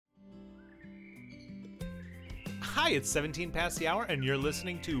Hi, it's 17 past the hour, and you're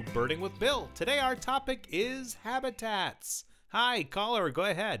listening to Birding with Bill. Today our topic is habitats. Hi, caller, go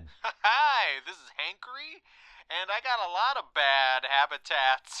ahead. Hi, this is Hankery, and I got a lot of bad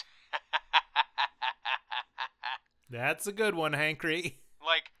habitats. That's a good one, Hankery.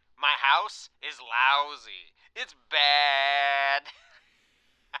 Like, my house is lousy. It's bad.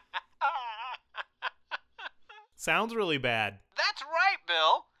 Sounds really bad. That's right,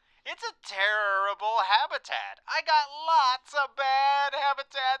 Bill. It's a terrible habitat. I got lots of bad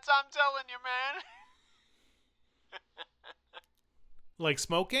habitats, I'm telling you, man. Like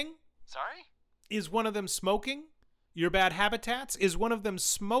smoking? Sorry? Is one of them smoking? Your bad habitats? Is one of them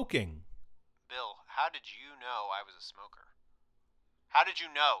smoking? Bill, how did you know I was a smoker? How did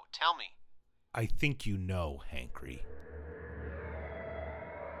you know? Tell me. I think you know, Hankery.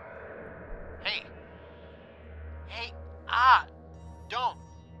 Hey. Don't.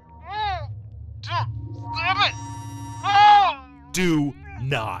 Don't. Stop it. Oh! Do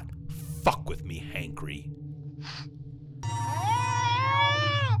not fuck with me, Hankery.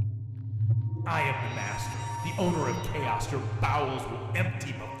 I am the master, the owner of chaos. Your bowels will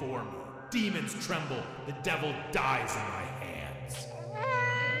empty before me. Demons tremble, the devil dies in my hands.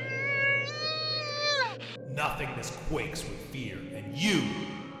 Nothingness quakes with fear, and you,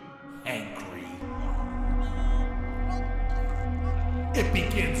 Hankery. It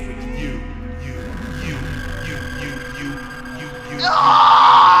begins with you.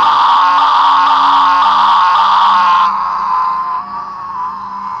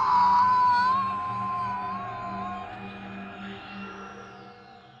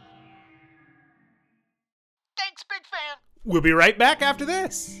 Thanks, big fan. We'll be right back after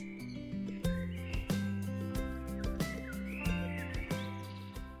this.